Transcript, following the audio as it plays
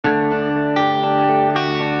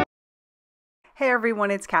Hey everyone,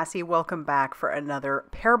 it's Cassie. Welcome back for another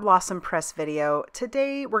Pearblossom press video.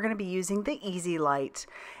 Today we're going to be using the Easy Light,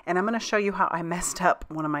 and I'm going to show you how I messed up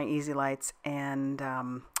one of my Easy Lights and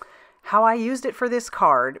how I used it for this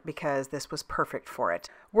card because this was perfect for it.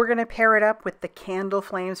 We're going to pair it up with the candle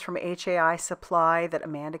flames from HAI Supply that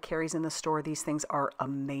Amanda carries in the store. These things are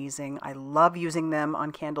amazing. I love using them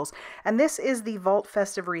on candles. And this is the Vault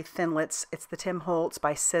Festive Wreath Thinlits. It's the Tim Holtz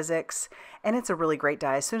by Sizzix, and it's a really great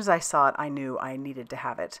die. As soon as I saw it, I knew I needed to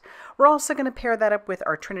have it. We're also going to pair that up with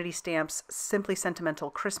our Trinity stamps, Simply Sentimental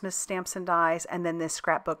Christmas stamps and dies, and then this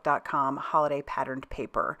scrapbook.com holiday patterned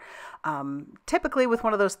paper. Typically with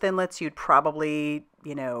one of those Thinlits, you'd probably,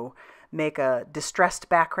 make a distressed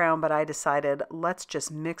background, but I decided let's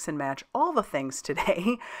just mix and match all the things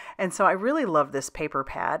today. And so I really love this paper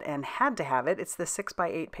pad and had to have it. It's the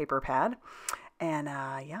 6x8 paper pad. And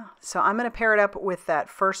yeah, so I'm going to pair it up with that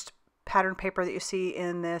first pattern paper that you see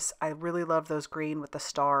in this. I really love those green with the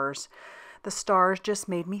stars. The stars just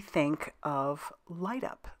made me think of light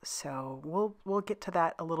up. So we'll get to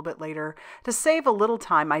that a little bit later. To save a little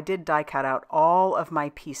time, I did die cut out all of my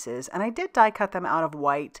pieces, and I did die cut them out of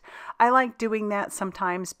white. I like doing that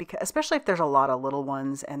sometimes because, especially if there's a lot of little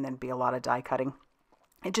ones and then be a lot of die cutting.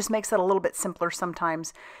 It just makes it a little bit simpler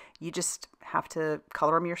sometimes. You just have to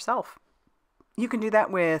color them yourself. You can do that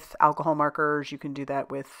with alcohol markers. You can do that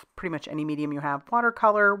with pretty much any medium you have,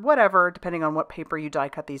 watercolor, whatever, depending on what paper you die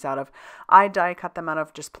cut these out of. I die cut them out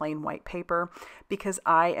of just plain white paper because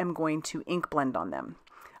I am going to ink blend on them.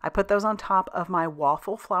 I put those on top of my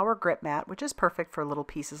Waffle Flower grip mat, which is perfect for little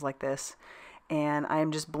pieces like this. And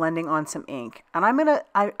I'm just blending on some ink. And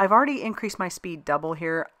I've already increased my speed double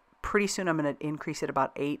here. Pretty soon I'm going to increase it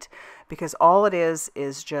about 8 because all it is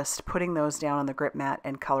just putting those down on the grip mat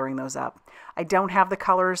and coloring those up. I don't have the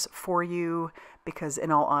colors for you because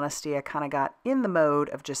in all honesty, I kind of got in the mode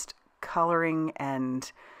of just coloring,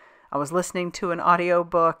 and I was listening to an audio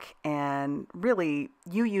book, and really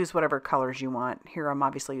you use whatever colors you want. Here I'm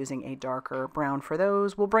obviously using a darker brown for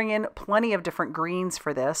those. We'll bring in plenty of different greens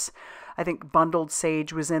for this. I think bundled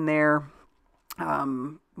sage was in there.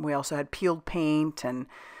 We also had peeled paint and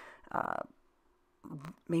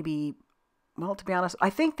maybe, well, to be honest, I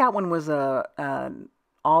think that one was an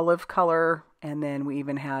olive color, and then we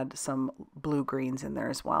even had some blue greens in there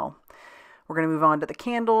as well. We're going to move on to the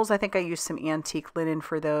candles. I think I used some antique linen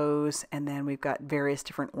for those, and then we've got various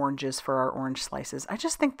different oranges for our orange slices. I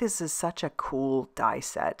just think this is such a cool die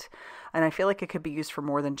set, and I feel like it could be used for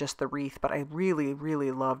more than just the wreath, but I really,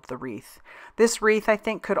 really loved the wreath. This wreath, I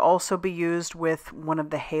think, could also be used with one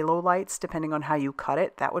of the halo lights, depending on how you cut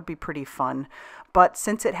it. That would be pretty fun, but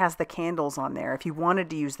since it has the candles on there, if you wanted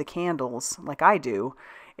to use the candles, like I do,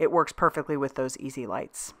 it works perfectly with those Easy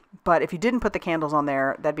Lights. But if you didn't put the candles on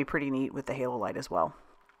there, that'd be pretty neat with the halo light as well.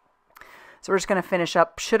 So we're just going to finish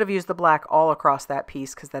up. Should have used the black all across that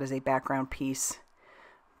piece because that is a background piece,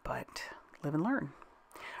 but live and learn.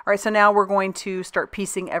 All right, so now we're going to start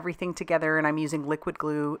piecing everything together, and I'm using liquid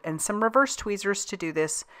glue and some reverse tweezers to do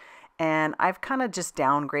this. And I've kind of just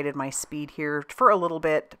downgraded my speed here for a little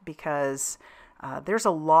bit because there's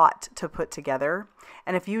a lot to put together.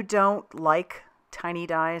 And if you don't like tiny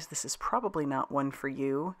dies, this is probably not one for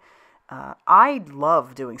you. I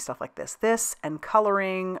love doing stuff like this. This and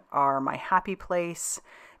coloring are my happy place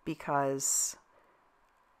because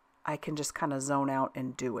I can just kind of zone out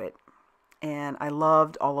and do it. And I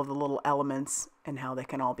loved all of the little elements and how they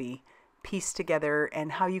can all be pieced together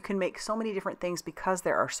and how you can make so many different things because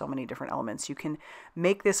there are so many different elements. You can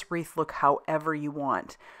make this wreath look however you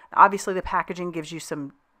want. Obviously, the packaging gives you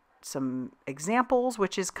some examples,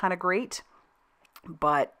 which is kind of great,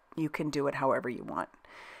 but you can do it however you want.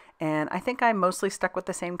 And I think I mostly stuck with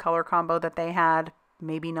the same color combo that they had.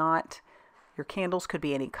 Maybe not. Your candles could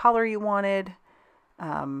be any color you wanted.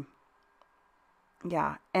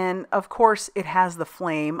 Yeah, and of course it has the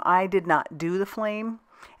flame. I did not do the flame,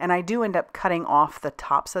 and I do end up cutting off the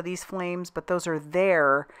tops of these flames, but those are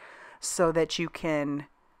there so that you can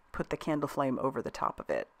put the candle flame over the top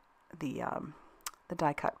of it, the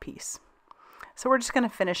die cut piece. So we're just going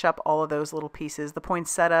to finish up all of those little pieces. The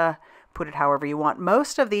poinsettia, put it however you want.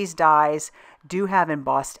 Most of these dies do have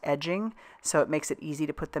embossed edging, so it makes it easy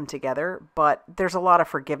to put them together, but there's a lot of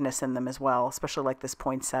forgiveness in them as well, especially like this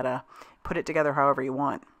poinsettia. Put it together however you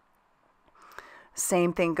want.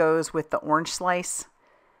 Same thing goes with the orange slice.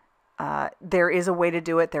 There is a way to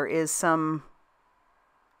do it. There is some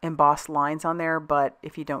embossed lines on there, but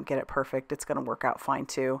if you don't get it perfect, it's going to work out fine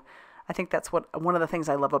too. I think that's one of the things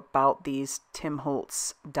I love about these Tim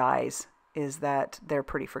Holtz dies is that they're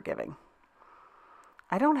pretty forgiving.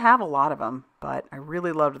 I don't have a lot of them, but I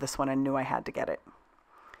really loved this one and knew I had to get it.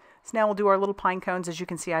 So now we'll do our little pine cones. As you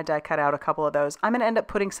can see, I die cut out a couple of those. I'm going to end up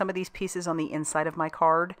putting some of these pieces on the inside of my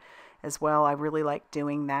card as well. I really like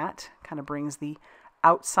doing that. Kind of brings the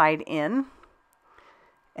outside in.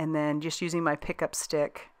 And then just using my pickup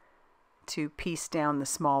stick to piece down the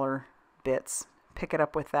smaller bits. Pick it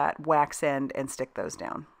up with that wax end and stick those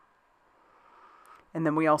down. And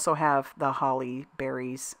then we also have the holly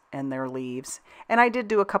berries and their leaves. And I did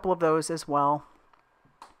do a couple of those as well.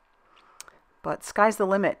 But sky's the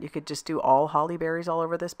limit. You could just do all holly berries all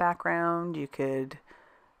over this background. You could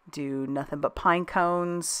do nothing but pine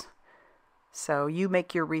cones. So you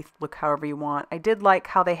make your wreath look however you want. I did like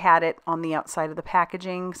how they had it on the outside of the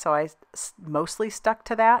packaging, so I mostly stuck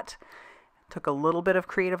to that. Took a little bit of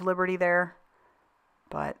creative liberty there.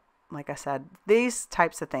 But like I said, these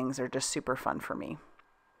types of things are just super fun for me.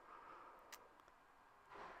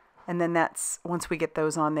 And then that's, once we get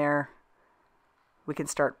those on there, we can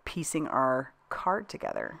start piecing our card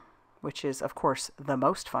together, which is, of course, the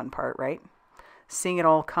most fun part, right? Seeing it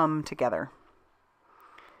all come together.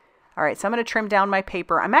 All right, so I'm going to trim down my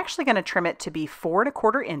paper. I'm actually going to trim it to be 4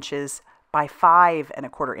 1/4 inches by 5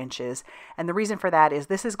 1/4 inches. And the reason for that is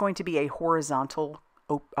this is going to be a horizontal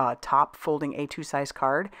top folding A2 size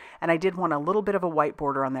card. And I did want a little bit of a white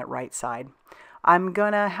border on that right side. I'm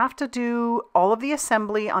going to have to do all of the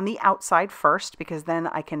assembly on the outside first, because then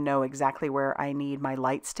I can know exactly where I need my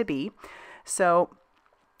lights to be. So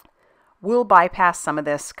we'll bypass some of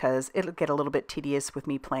this because it'll get a little bit tedious with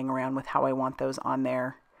me playing around with how I want those on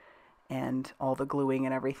there and all the gluing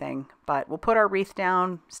and everything. But we'll put our wreath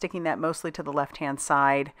down, sticking that mostly to the left-hand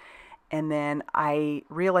side. And then I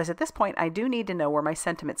realize at this point I do need to know where my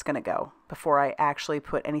sentiment's going to go before I actually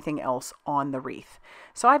put anything else on the wreath.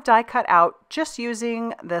 So I've die cut out just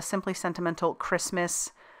using the Simply Sentimental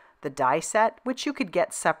Christmas, the die set, which you could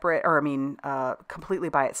get separate, or completely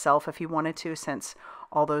by itself if you wanted to, since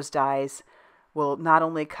all those dies will not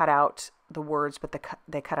only cut out the words, but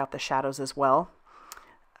they cut out the shadows as well.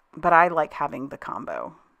 But I like having the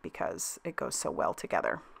combo because it goes so well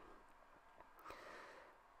together.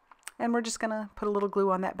 And we're just going to put a little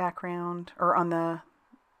glue on that background, or on the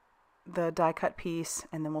die cut piece,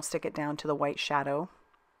 and then we'll stick it down to the white shadow.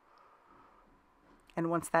 And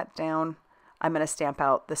once that's down, I'm going to stamp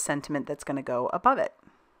out the sentiment that's going to go above it.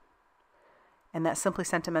 And that Simply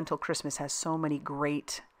Sentimental Christmas has so many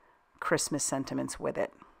great Christmas sentiments with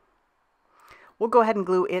it. We'll go ahead and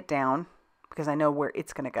glue it down because I know where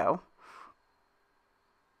it's going to go.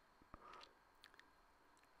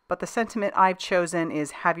 But the sentiment I've chosen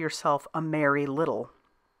is "Have yourself a merry little."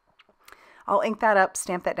 I'll ink that up,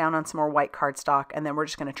 stamp that down on some more white cardstock, and then we're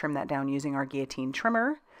just going to trim that down using our guillotine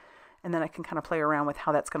trimmer. And then I can kind of play around with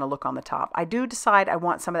how that's going to look on the top. I do decide I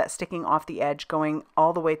want some of that sticking off the edge, going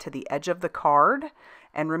all the way to the edge of the card.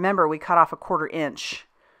 And remember, we cut off 1/4 inch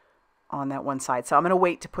on that one side. So I'm going to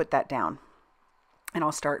wait to put that down. And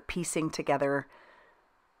I'll start piecing together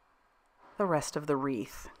the rest of the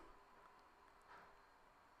wreath.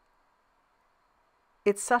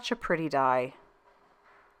 It's such a pretty die.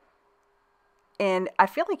 And I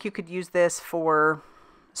feel like you could use this for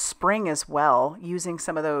spring as well, using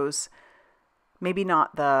some of those, maybe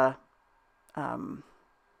not the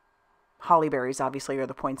holly berries, obviously, or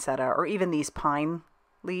the poinsettia, or even these pine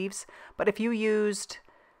leaves. But if you used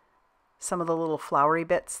some of the little flowery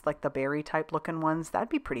bits, like the berry type looking ones, that'd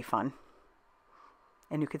be pretty fun.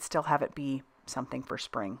 And you could still have it be something for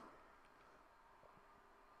spring.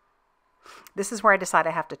 This is where I decide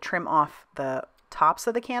I have to trim off the tops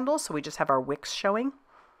of the candles, so we just have our wicks showing.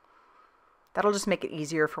 That'll just make it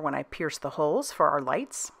easier for when I pierce the holes for our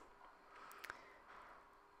lights.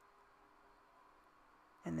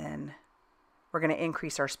 And then we're going to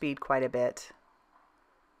increase our speed quite a bit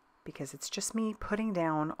because it's just me putting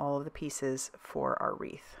down all of the pieces for our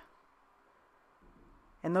wreath.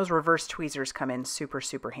 And those reverse tweezers come in super,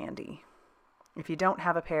 super handy. If you don't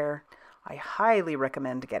have a pair, I highly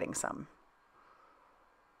recommend getting some.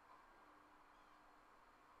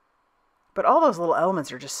 But all those little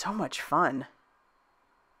elements are just so much fun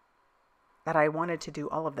that I wanted to do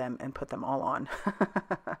all of them and put them all on.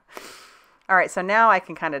 All right, so now I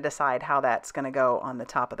can kind of decide how that's going to go on the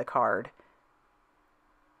top of the card.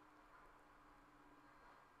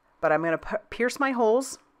 But I'm going to pierce my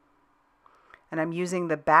holes, and I'm using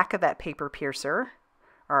the back of that paper piercer,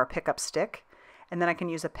 or a pickup stick, and then I can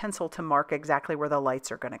use a pencil to mark exactly where the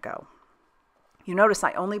lights are going to go. You notice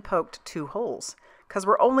I only poked 2 holes because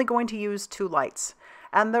we're only going to use 2 lights.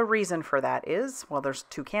 And the reason for that is, well, there's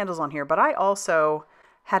 2 candles on here, but I also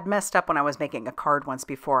had messed up when I was making a card once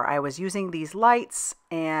before. I was using these lights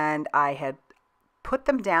and I had put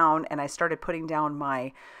them down, and I started putting down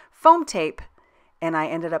my foam tape, and I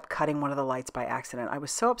ended up cutting one of the lights by accident. I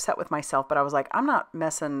was so upset with myself, but I was like, I'm not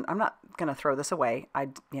going to throw this away.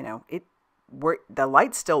 The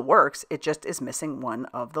light still works. It just is missing one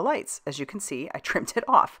of the lights. As you can see, I trimmed it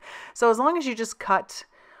off. So as long as you just cut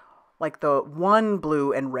like the one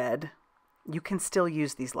blue and red, you can still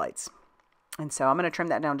use these lights. And so I'm going to trim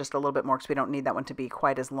that down just a little bit more because we don't need that one to be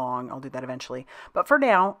quite as long. I'll do that eventually. But for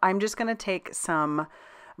now, I'm just going to take some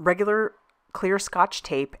regular clear Scotch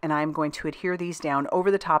tape, and I'm going to adhere these down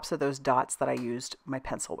over the tops of those dots that I used my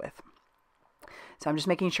pencil with. So I'm just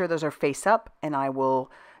making sure those are face up, and I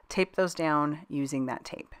will tape those down using that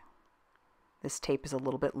tape. This tape is a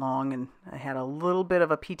little bit long, and I had a little bit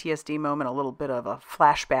of a PTSD moment, a little bit of a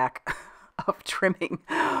flashback of trimming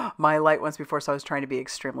my light once before, so I was trying to be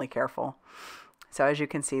extremely careful. So as you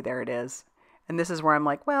can see, there it is. And this is where I'm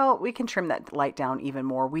like, well, we can trim that light down even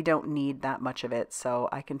more. We don't need that much of it, so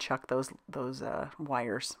I can chuck those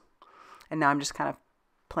wires. And now I'm just kind of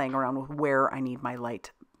playing around with where I need my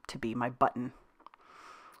light to be, my button.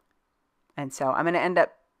 And so I'm going to end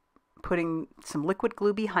up putting some liquid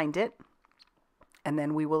glue behind it, and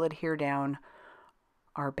then we will adhere down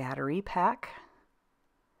our battery pack.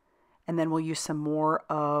 And then we'll use some more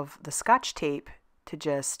of the Scotch tape to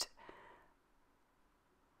just,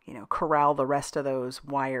 corral the rest of those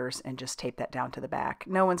wires and just tape that down to the back.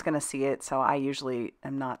 No one's going to see it, so I usually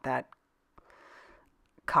am not that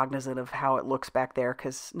cognizant of how it looks back there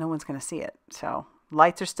because no one's going to see it. So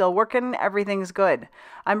lights are still working. Everything's good.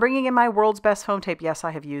 I'm bringing in my World's Best foam tape. Yes,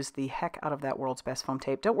 I have used the heck out of that World's Best foam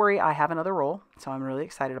tape. Don't worry, I have another roll, so I'm really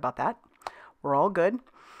excited about that. We're all good.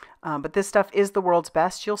 But this stuff is the World's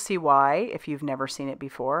Best. You'll see why if you've never seen it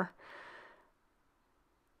before.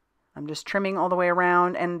 I'm just trimming all the way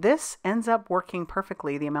around, and this ends up working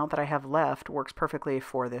perfectly. The amount that I have left works perfectly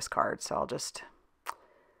for this card. So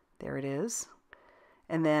there it is.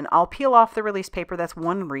 And then I'll peel off the release paper. That's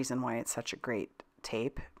one reason why it's such a great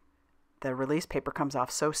tape. The release paper comes off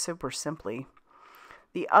so super simply.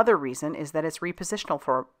 The other reason is that it's repositionable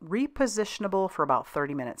for about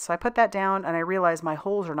 30 minutes. So I put that down and I realized my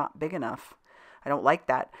holes are not big enough. I don't like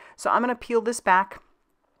that. So I'm going to peel this back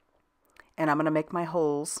and I'm going to make my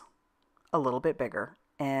holes a little bit bigger.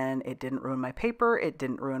 And it didn't ruin my paper. It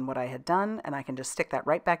didn't ruin what I had done. And I can just stick that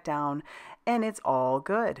right back down and it's all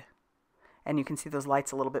good. And you can see those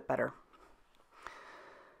lights a little bit better.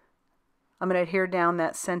 I'm going to adhere down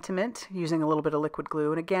that sentiment using a little bit of liquid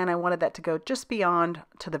glue. And again, I wanted that to go just beyond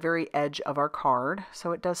to the very edge of our card.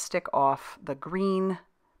 So it does stick off the green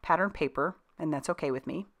pattern paper, and that's okay with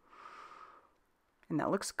me. And that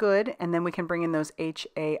looks good. And then we can bring in those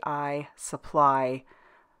HAI Supply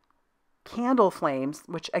candle flames,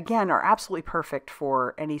 which again are absolutely perfect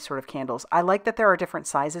for any sort of candles. I like that there are different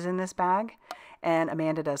sizes in this bag, and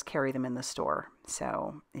Amanda does carry them in the store.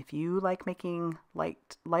 So if you like making light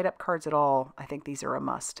up cards at all, I think these are a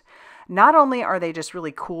must. Not only are they just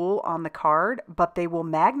really cool on the card, but they will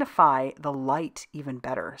magnify the light even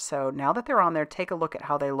better. So now that they're on there, take a look at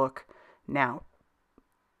how they look now.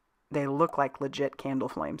 They look like legit candle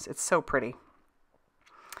flames. It's so pretty.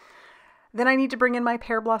 Then I need to bring in my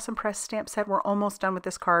Pearblossom press stamp set. We're almost done with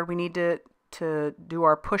this card. We need to do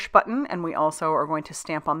our push button, and we also are going to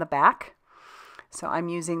stamp on the back. So I'm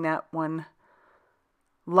using that one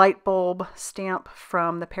light bulb stamp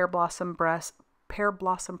from the Pearblossom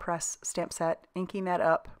press stamp set, inking that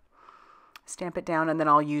up, stamp it down, and then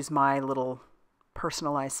I'll use my little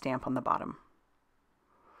personalized stamp on the bottom.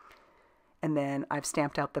 And then I've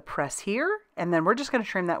stamped out the press here, and then we're just going to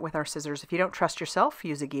trim that with our scissors. If you don't trust yourself,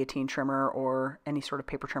 use a guillotine trimmer or any sort of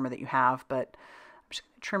paper trimmer that you have, but I'm just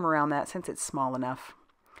going to trim around that since it's small enough.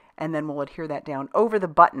 And then we'll adhere that down over the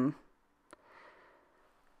button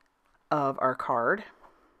of our card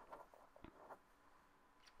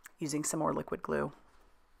using some more liquid glue.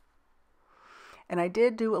 And I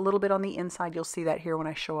did do a little bit on the inside. You'll see that here when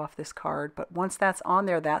I show off this card. But once that's on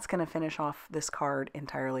there, that's going to finish off this card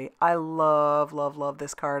entirely. I love, love, love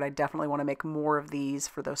this card. I definitely want to make more of these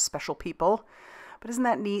for those special people. But isn't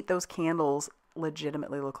that neat? Those candles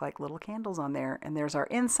legitimately look like little candles on there. And there's our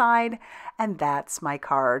inside, and that's my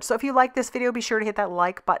card. So if you like this video, be sure to hit that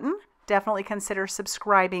like button. Definitely consider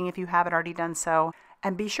subscribing if you haven't already done so.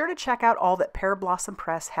 And be sure to check out all that Pearblossom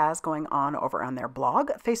Press has going on over on their blog,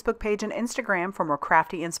 Facebook page, and Instagram for more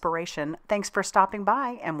crafty inspiration. Thanks for stopping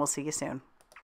by, and we'll see you soon.